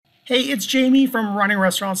Hey, it's Jamie from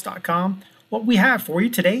runningrestaurants.com. What we have for you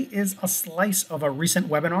today is a slice of a recent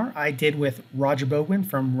webinar I did with Roger Bogman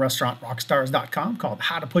from restaurantrockstars.com called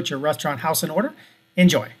How to Put Your Restaurant House in Order.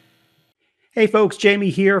 Enjoy. Hey folks,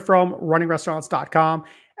 Jamie here from runningrestaurants.com.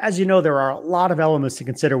 As you know, there are a lot of elements to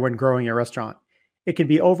consider when growing your restaurant. It can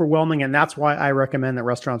be overwhelming, and that's why I recommend that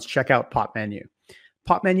restaurants check out Popmenu.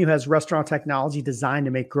 Popmenu has restaurant technology designed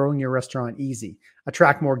to make growing your restaurant easy.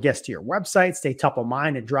 Attract more guests to your website, stay top of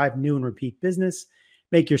mind, and drive new and repeat business.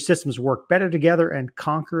 Make your systems work better together and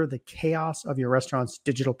conquer the chaos of your restaurant's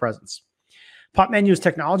digital presence. Popmenu is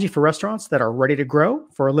technology for restaurants that are ready to grow.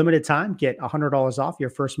 For a limited time, get $100 off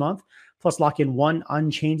your first month, plus lock in one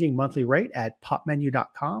unchanging monthly rate at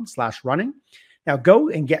popmenu.com/running. Now go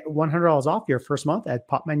and get $100 off your first month at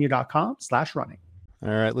popmenu.com/running. All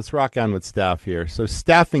right, let's rock on with staff here. So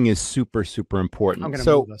staffing is super, super important. I'm going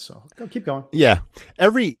to move this, so keep going. Yeah,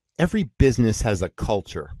 every business has a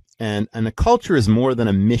culture. And a culture is more than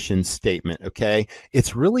a mission statement, okay?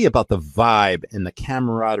 It's really about the vibe and the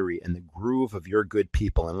camaraderie and the groove of your good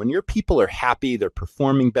people. And when your people are happy, they're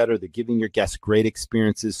performing better, they're giving your guests great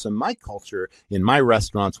experiences. So my culture in my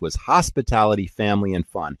restaurants was hospitality, family, and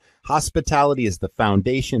fun. Hospitality is the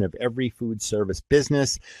foundation of every food service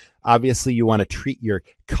business. Obviously, you want to treat your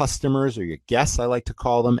customers, or your guests, I like to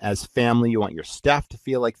call them, as family. You want your staff to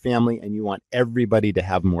feel like family, and you want everybody to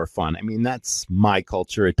have more fun. I mean, that's my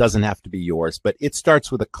culture. It doesn't have to be yours, but it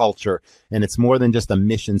starts with a culture, and it's more than just a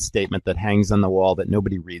mission statement that hangs on the wall that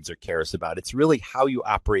nobody reads or cares about. It's really how you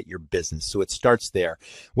operate your business. So it starts there.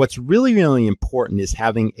 What's really, really important is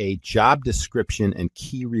having a job description and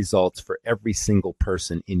key results for every single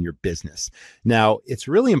person in your business. Now, it's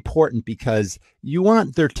really important because you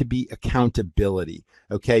want there to be accountability.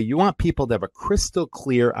 Okay, you want people to have a crystal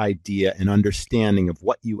clear idea and understanding of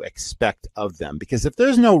what you expect of them. Because if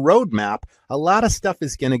there's no roadmap, a lot of stuff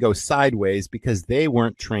is going to go sideways because they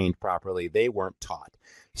weren't trained properly. They weren't taught.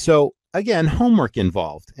 So again, homework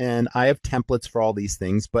involved. And I have templates for all these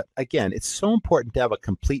things. But again, it's so important to have a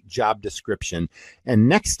complete job description. And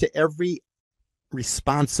next to every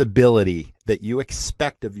responsibility that you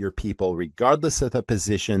expect of your people, regardless of the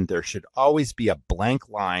position, there should always be a blank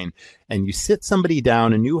line. And you sit somebody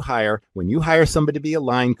down and when you hire somebody to be a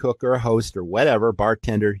line cook or a host or whatever,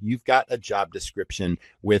 bartender, you've got a job description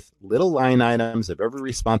with little line items of every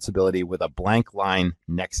responsibility with a blank line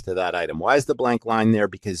next to that item. Why is the blank line there?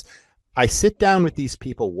 Because I sit down with these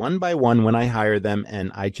people one by one when I hire them,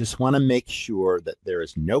 and I just want to make sure that there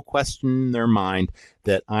is no question in their mind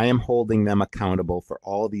that I am holding them accountable for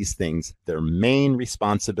all these things, their main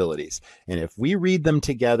responsibilities. And if we read them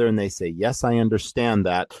together and they say, yes, I understand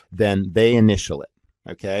that, then they initial it,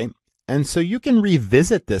 okay? And so you can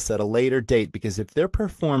revisit this at a later date, because if their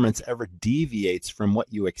performance ever deviates from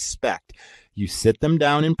what you expect, you sit them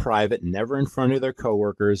down in private, never in front of their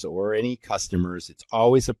coworkers or any customers. It's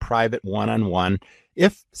always a private one-on-one.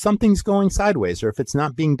 If something's going sideways or if it's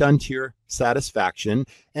not being done to your satisfaction,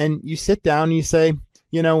 and you sit down and you say,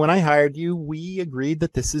 when I hired you, we agreed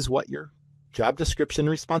that this is what your job description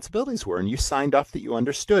and responsibilities were, and you signed off that you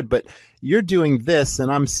understood, but you're doing this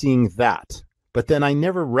and I'm seeing that. But then I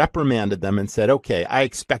never reprimanded them and said, okay, I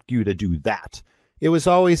expect you to do that. It was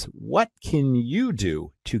always, what can you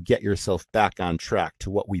do to get yourself back on track to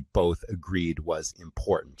what we both agreed was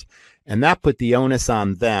important? And that put the onus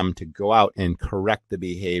on them to go out and correct the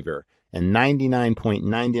behavior. And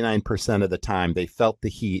 99.99% of the time, they felt the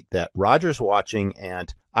heat that Roger's watching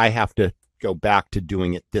and I have to go back to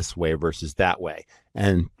doing it this way versus that way.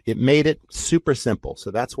 And it made it super simple.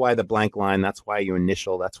 So that's why the blank line, that's why you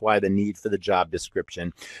initial, that's why the need for the job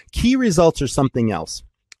description. Key results are something else.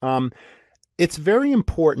 It's very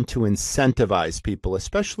important to incentivize people,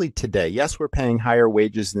 especially today. Yes, we're paying higher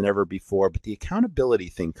wages than ever before, but the accountability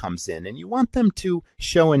thing comes in, and you want them to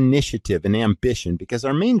show initiative and ambition, because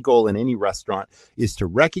our main goal in any restaurant is to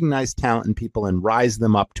recognize talent in people and rise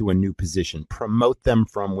them up to a new position, promote them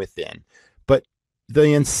from within. But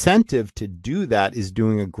the incentive to do that is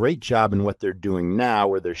doing a great job in what they're doing now,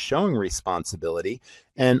 where they're showing responsibility.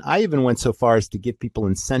 And I even went so far as to give people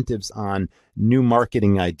incentives on new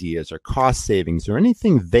marketing ideas or cost savings or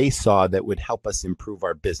anything they saw that would help us improve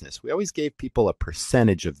our business. We always gave people a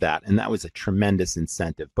percentage of that, and that was a tremendous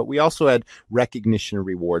incentive. But we also had recognition and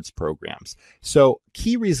rewards programs. So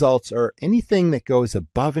key results are anything that goes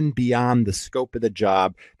above and beyond the scope of the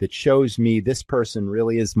job that shows me this person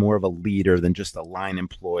really is more of a leader than just a line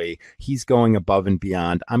employee. He's going above and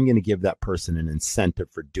beyond. I'm going to give that person an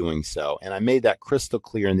incentive for doing so. And I made that crystal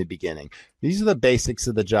clear in the beginning. These are the basics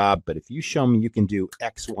of the job, but if you show me you can do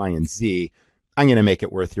X, Y, and Z, I'm going to make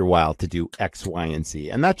it worth your while to do X, Y, and Z.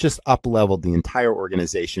 And that just up-leveled the entire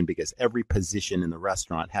organization because every position in the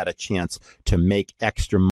restaurant had a chance to make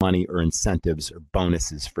extra money or incentives or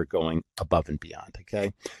bonuses for going above and beyond.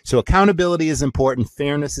 Okay. So accountability is important.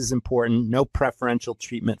 Fairness is important. No preferential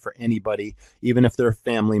treatment for anybody, even if they're a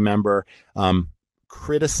family member.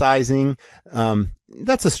 Criticizing,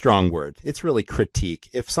 that's a strong word. It's really critique.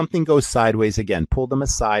 If something goes sideways, again, pull them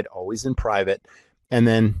aside, always in private. And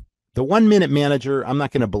then the 1 Minute Manager, I'm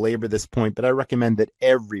not going to belabor this point, but I recommend that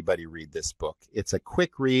everybody read this book. It's a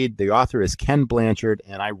quick read. The author is Ken Blanchard,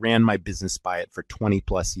 and I ran my business by it for 20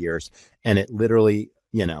 plus years. And it literally,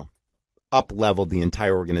 up-leveled the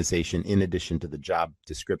entire organization in addition to the job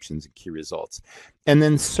descriptions and key results. And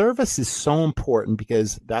then service is so important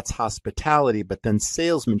because that's hospitality, but then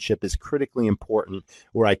salesmanship is critically important,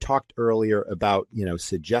 where I talked earlier about,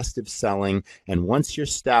 suggestive selling. And once your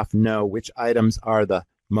staff know which items are the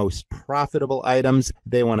most profitable items,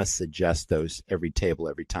 they want to suggest those every table,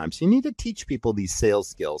 every time. So you need to teach people these sales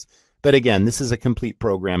skills. But again, this is a complete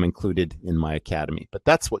program included in my academy, but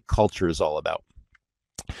that's what culture is all about.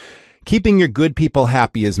 Keeping your good people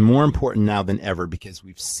happy is more important now than ever because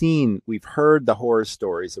we've heard the horror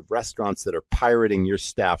stories of restaurants that are pirating your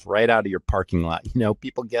staff right out of your parking lot.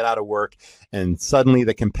 People get out of work and suddenly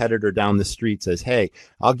the competitor down the street says, hey,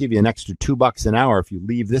 I'll give you an extra $2 an hour if you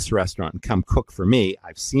leave this restaurant and come cook for me.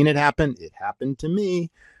 I've seen it happen. It happened to me.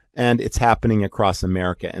 And it's happening across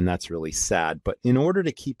America, and that's really sad. But in order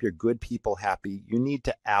to keep your good people happy, you need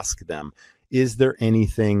to ask them, is there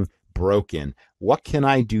anything broken? What can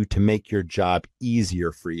I do to make your job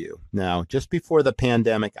easier for you? Now, just before the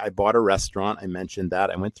pandemic, I bought a restaurant. I mentioned that.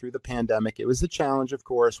 I went through the pandemic. It was a challenge, of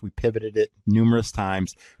course. We pivoted it numerous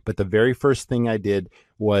times. But the very first thing I did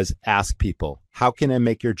was ask people, how can I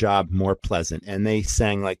make your job more pleasant? And they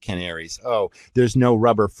sang like canaries. Oh, there's no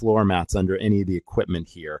rubber floor mats under any of the equipment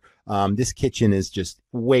here. This kitchen is just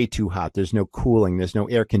way too hot. There's no cooling. There's no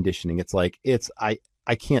air conditioning. It's like,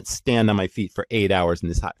 I can't stand on my feet for 8 hours in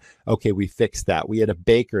this hot. Okay, we fixed that. We had a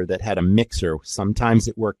baker that had a mixer. Sometimes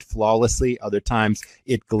it worked flawlessly. Other times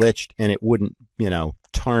it glitched and it wouldn't,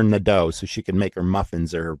 turn the dough so she could make her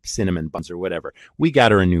muffins or her cinnamon buns or whatever. We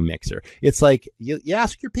got her a new mixer. It's like you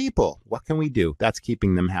ask your people, what can we do? That's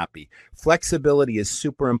keeping them happy. Flexibility is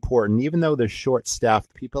super important. Even though they're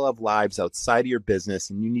short-staffed, people have lives outside of your business,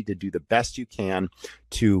 and you need to do the best you can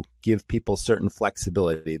to give people certain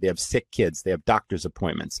flexibility. They have sick kids. They have doctor's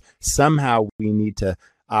appointments. Somehow we need to,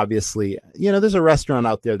 obviously, there's a restaurant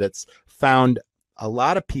out there that's found a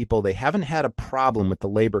lot of people. They haven't had a problem with the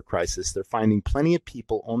labor crisis. They're finding plenty of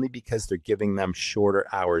people only because they're giving them shorter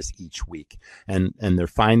hours each week. And they're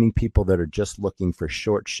finding people that are just looking for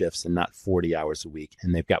short shifts and not 40 hours a week.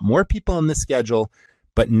 And they've got more people on the schedule,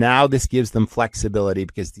 but now this gives them flexibility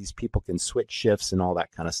because these people can switch shifts and all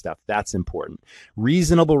that kind of stuff. That's important.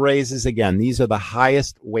 Reasonable raises. Again, these are the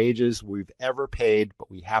highest wages we've ever paid,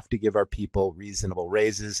 but we have to give our people reasonable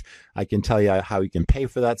raises. I can tell you how you can pay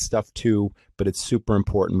for that stuff too, but it's super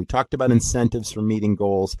important. We talked about incentives for meeting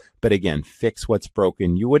goals, but again, fix what's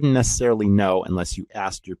broken. You wouldn't necessarily know unless you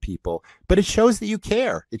asked your people, but it shows that you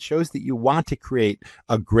care. It shows that you want to create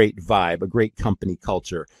a great vibe, a great company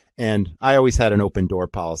culture. And I always had an open door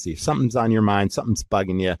policy. If something's on your mind, something's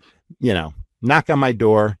bugging you, knock on my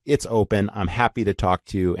door. It's open. I'm happy to talk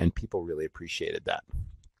to you. And people really appreciated that.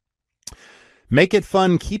 Make it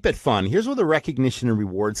fun. Keep it fun. Here's where the recognition and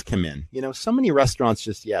rewards come in. So many restaurants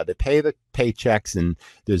just, they pay the paychecks and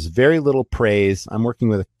there's very little praise. I'm working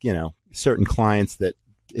with, certain clients that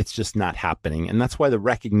it's just not happening. And that's why the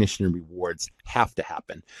recognition and rewards have to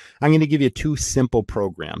happen. I'm going to give you 2 simple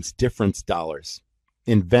programs, difference dollars.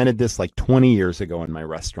 Invented this like 20 years ago in my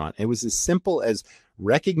restaurant. It was as simple as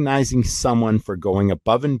recognizing someone for going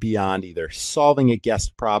above and beyond, either solving a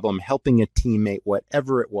guest problem, helping a teammate,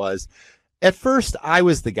 whatever it was. At first, I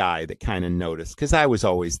was the guy that kind of noticed because I was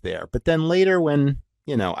always there. But then later when,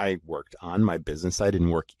 I worked on my business, I didn't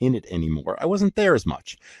work in it anymore. I wasn't there as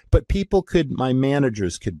much. But my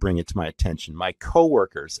managers could bring it to my attention. My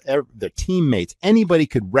coworkers, their teammates, anybody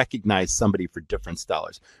could recognize somebody for difference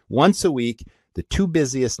dollars. Once a week, the 2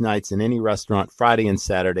 busiest nights in any restaurant, Friday and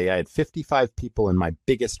Saturday, I had 55 people in my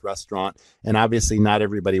biggest restaurant. And obviously not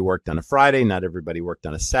everybody worked on a Friday. Not everybody worked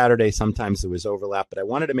on a Saturday. Sometimes there was overlap, but I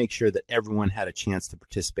wanted to make sure that everyone had a chance to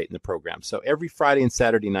participate in the program. So every Friday and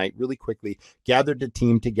Saturday night, really quickly, gathered the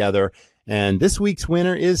team together. And this week's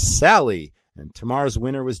winner is Sally. And tomorrow's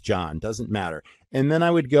winner was John. Doesn't matter. And then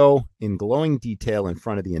I would go in glowing detail in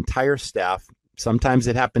front of the entire staff. Sometimes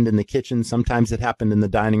it happened in the kitchen. Sometimes it happened in the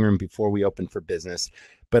dining room before we opened for business.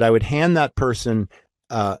 But I would hand that person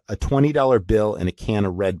a $20 bill and a can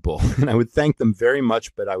of Red Bull. And I would thank them very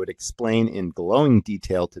much, but I would explain in glowing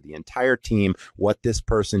detail to the entire team what this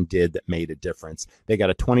person did that made a difference. They got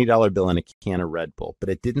a $20 bill and a can of Red Bull, but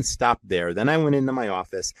it didn't stop there. Then I went into my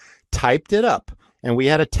office, typed it up, and we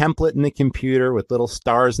had a template in the computer with little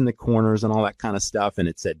stars in the corners and all that kind of stuff. And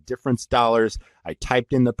it said difference dollars. I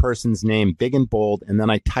typed in the person's name big and bold, and then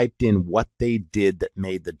I typed in what they did that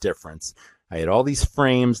made the difference. I had all these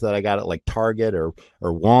frames that I got at like Target or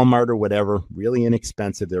Walmart or whatever, really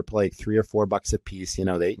inexpensive. They're like $3 or $4 a piece, the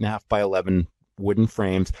 8.5 by 11 wooden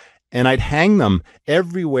frames. And I'd hang them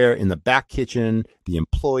everywhere in the back kitchen, the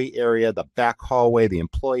employee area, the back hallway, the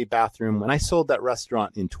employee bathroom. When I sold that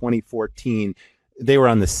restaurant in 2014, they were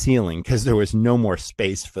on the ceiling because there was no more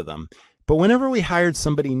space for them. But whenever we hired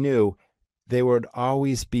somebody new, they would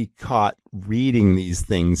always be caught reading these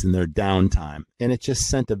things in their downtime. And it just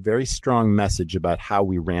sent a very strong message about how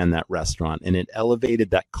we ran that restaurant. And it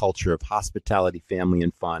elevated that culture of hospitality, family,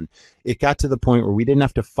 and fun. It got to the point where we didn't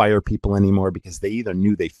have to fire people anymore because they either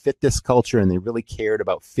knew they fit this culture and they really cared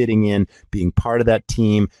about fitting in, being part of that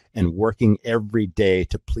team, and working every day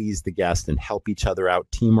to please the guest and help each other out,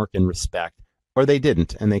 teamwork and respect. Or they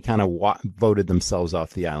didn't, and they kind of voted themselves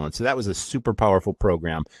off the island. So that was a super powerful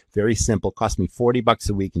program. Very simple. Cost me $40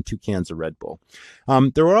 a week and 2 cans of Red Bull.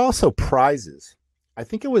 There were also prizes. I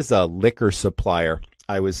think it was a liquor supplier.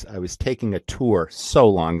 I was taking a tour so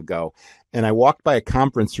long ago, and I walked by a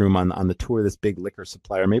conference room on the tour of this big liquor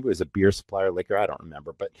supplier. Maybe it was a beer supplier, liquor, I don't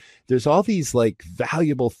remember. But there's all these like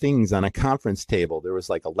valuable things on a conference table. There was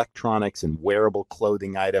like electronics and wearable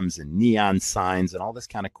clothing items and neon signs and all this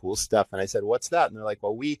kind of cool stuff. And I said, what's that? And they're like,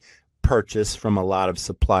 well, we purchase from a lot of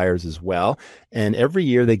suppliers as well. And every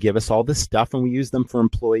year they give us all this stuff and we use them for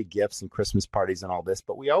employee gifts and Christmas parties and all this.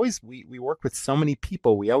 But we work with so many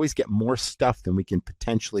people. We always get more stuff than we can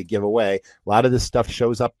potentially give away. A lot of this stuff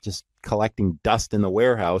shows up just collecting dust in the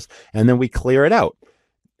warehouse, and then we clear it out.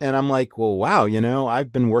 And I'm like, well, wow,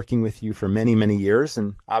 I've been working with you for many, many years,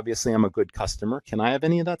 and obviously I'm a good customer. Can I have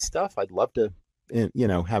any of that stuff? I'd love to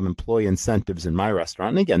have employee incentives in my restaurant.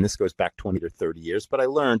 And again, this goes back 20 or 30 years, but I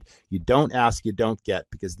learned you don't ask, you don't get,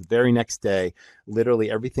 because the very next day,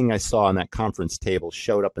 literally everything I saw on that conference table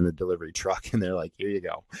showed up in the delivery truck, and they're like, here you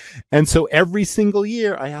go. And so every single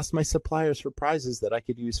year I asked my suppliers for prizes that I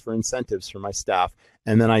could use for incentives for my staff.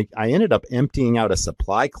 And then I ended up emptying out a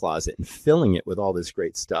supply closet and filling it with all this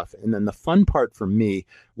great stuff. And then the fun part for me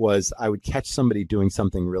was I would catch somebody doing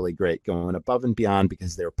something really great, going above and beyond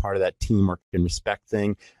because they were part of that teamwork and respect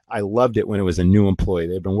thing. I loved it when it was a new employee.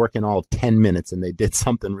 They'd been working all 10 minutes and they did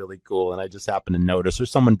something really cool, and I just happened to notice, or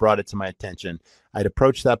someone brought it to my attention. I'd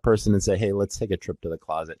approach that person and say, hey, let's take a trip to the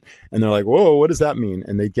closet. And they're like, whoa, what does that mean?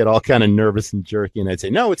 And they'd get all kind of nervous and jerky. And I'd say,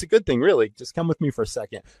 no, it's a good thing, really. Just come with me for a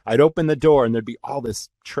second. I'd open the door and there'd be all this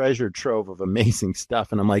treasure trove of amazing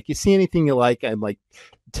stuff. And I'm like, you see anything you like? I'm like,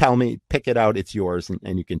 tell me, pick it out. It's yours.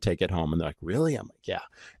 And you can take it home. And they're like, really? I'm like, yeah.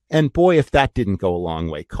 And boy, if that didn't go a long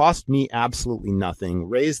way, cost me absolutely nothing,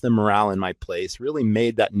 raised the morale in my place, really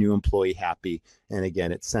made that new employee happy. And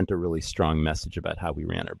again, it sent a really strong message about how we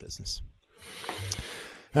ran our business.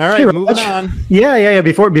 All right, moving on. Yeah.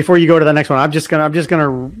 Before you go to the next one, I'm just gonna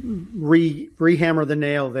re-hammer the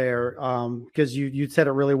nail there, because you said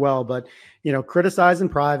it really well. But criticize in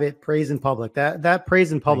private, praise in public. That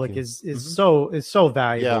praise in public is so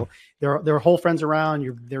valuable. Yeah. There are whole friends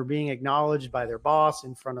around. They're being acknowledged by their boss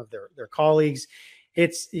in front of their colleagues.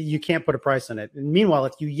 You can't put a price on it. And meanwhile,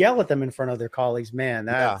 if you yell at them in front of their colleagues, man,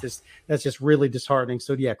 that's just really disheartening.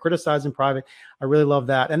 So yeah, criticize in private. I really love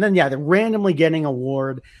that. And then the randomly getting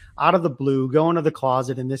award out of the blue, going to the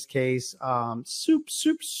closet in this case,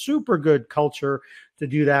 super good culture to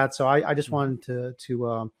do that. So I just wanted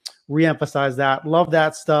to reemphasize that. Love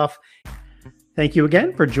that stuff. Thank you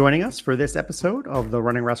again for joining us for this episode of the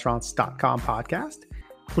runningrestaurants.com podcast.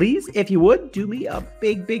 Please, if you would, do me a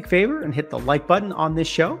big favor and hit the like button on this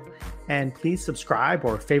show. And please subscribe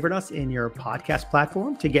or favorite us in your podcast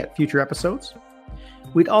platform to get future episodes.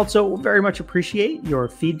 We'd also very much appreciate your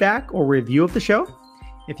feedback or review of the show.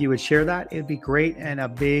 If you would share that, it'd be great and a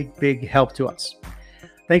big help to us.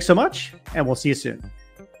 Thanks so much, and we'll see you soon.